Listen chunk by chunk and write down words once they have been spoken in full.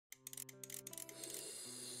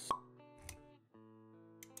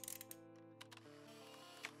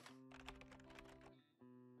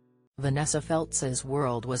Vanessa Feltz's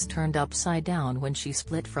world was turned upside down when she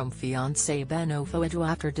split from fiancé Ben Ofoedu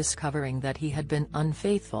after discovering that he had been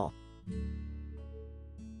unfaithful.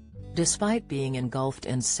 Despite being engulfed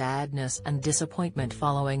in sadness and disappointment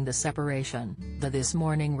following the separation, the This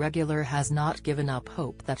Morning regular has not given up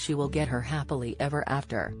hope that she will get her happily ever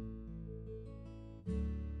after.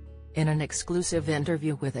 In an exclusive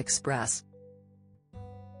interview with Express.co.uk,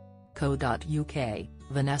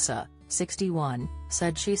 Vanessa, 61,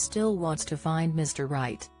 said she still wants to find Mr.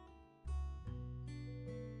 Right.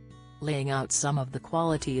 Laying out some of the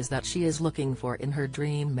qualities that she is looking for in her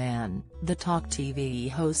dream man, the Talk TV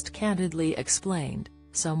host candidly explained,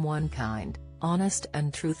 "Someone kind, honest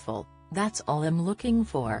and truthful, that's all I'm looking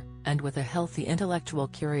for, and with a healthy intellectual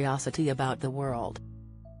curiosity about the world."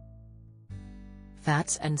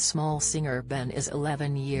 Fats and Small singer Ben is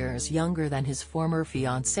 11 years younger than his former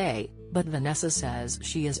fiancée, but Vanessa says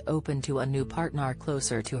she is open to a new partner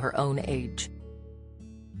closer to her own age.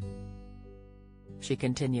 She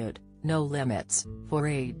continued, "No limits, for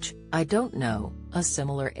age, I don't know, a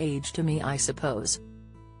similar age to me I suppose.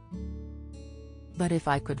 But if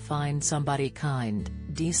I could find somebody kind,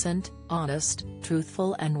 decent, honest,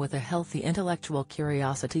 truthful and with a healthy intellectual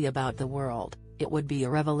curiosity about the world, it would be a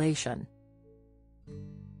revelation."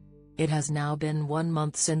 It has now been 1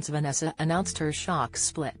 month since Vanessa announced her shock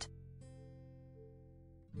split.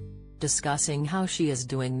 Discussing how she is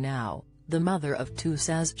doing now, the mother of two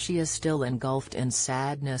says she is still engulfed in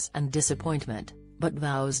sadness and disappointment, but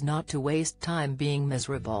vows not to waste time being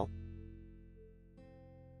miserable.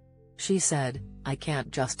 She said, "I can't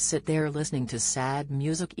just sit there listening to sad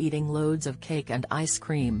music eating loads of cake and ice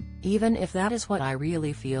cream, even if that is what I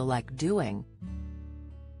really feel like doing.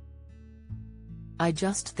 I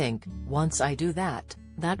just think, once I do that,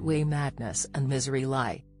 that way madness and misery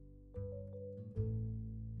lie.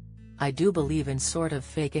 I do believe in sort of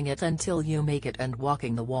faking it until you make it and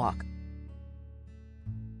walking the walk.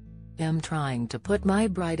 I'm trying to put my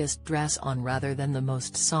brightest dress on rather than the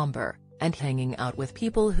most somber, and hanging out with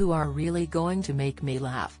people who are really going to make me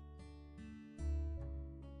laugh.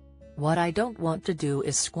 What I don't want to do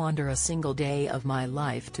is squander a single day of my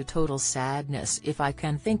life to total sadness if I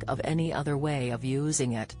can think of any other way of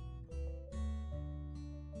using it."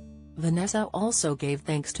 Vanessa also gave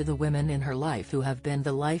thanks to the women in her life who have been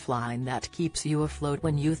the lifeline that keeps you afloat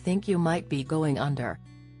when you think you might be going under.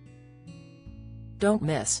 "Don't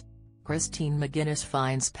miss. Christine McGuinness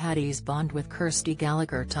finds Paddy's bond with Kirsty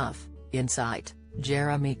Gallagher tough, insight.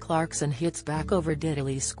 Jeremy Clarkson hits back over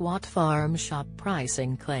Diddley Squat Farm shop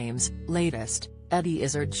pricing claims. Latest, Eddie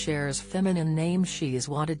Izzard shares feminine name she's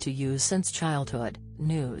wanted to use since childhood.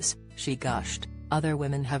 News, she gushed, "Other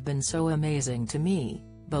women have been so amazing to me.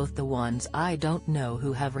 Both the ones I don't know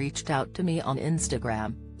who have reached out to me on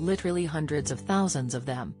Instagram, literally hundreds of thousands of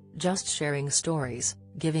them, just sharing stories,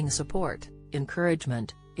 giving support,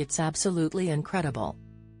 encouragement, it's absolutely incredible.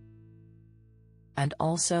 And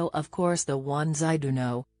also of course the ones I do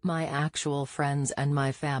know, my actual friends and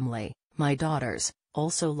my family, my daughters,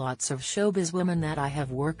 also lots of showbiz women that I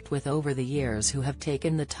have worked with over the years who have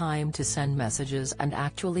taken the time to send messages and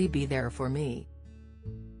actually be there for me."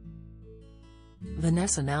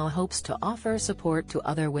 Vanessa now hopes to offer support to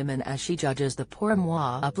other women as she judges the Pour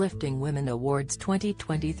Moi Uplifting Women Awards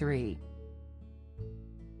 2023.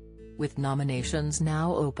 With nominations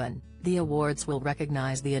now open, the awards will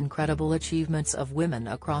recognise the incredible achievements of women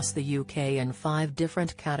across the UK in 5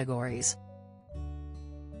 different categories.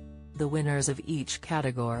 The winners of each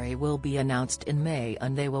category will be announced in May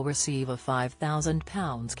and they will receive a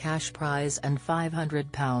 £5,000 cash prize and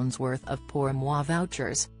 £500 worth of Pour Moi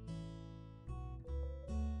vouchers.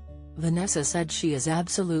 Vanessa said she is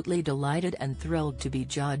absolutely delighted and thrilled to be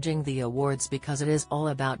judging the awards because it is all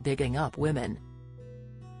about bigging up women.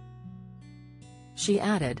 She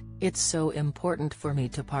added, "It's so important for me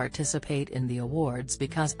to participate in the awards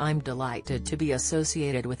because I'm delighted to be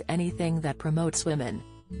associated with anything that promotes women."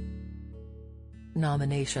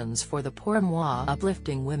 Nominations for the Pour Moi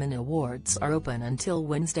Uplifting Women Awards are open until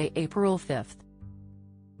Wednesday, April 5th.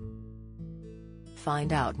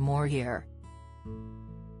 Find out more here.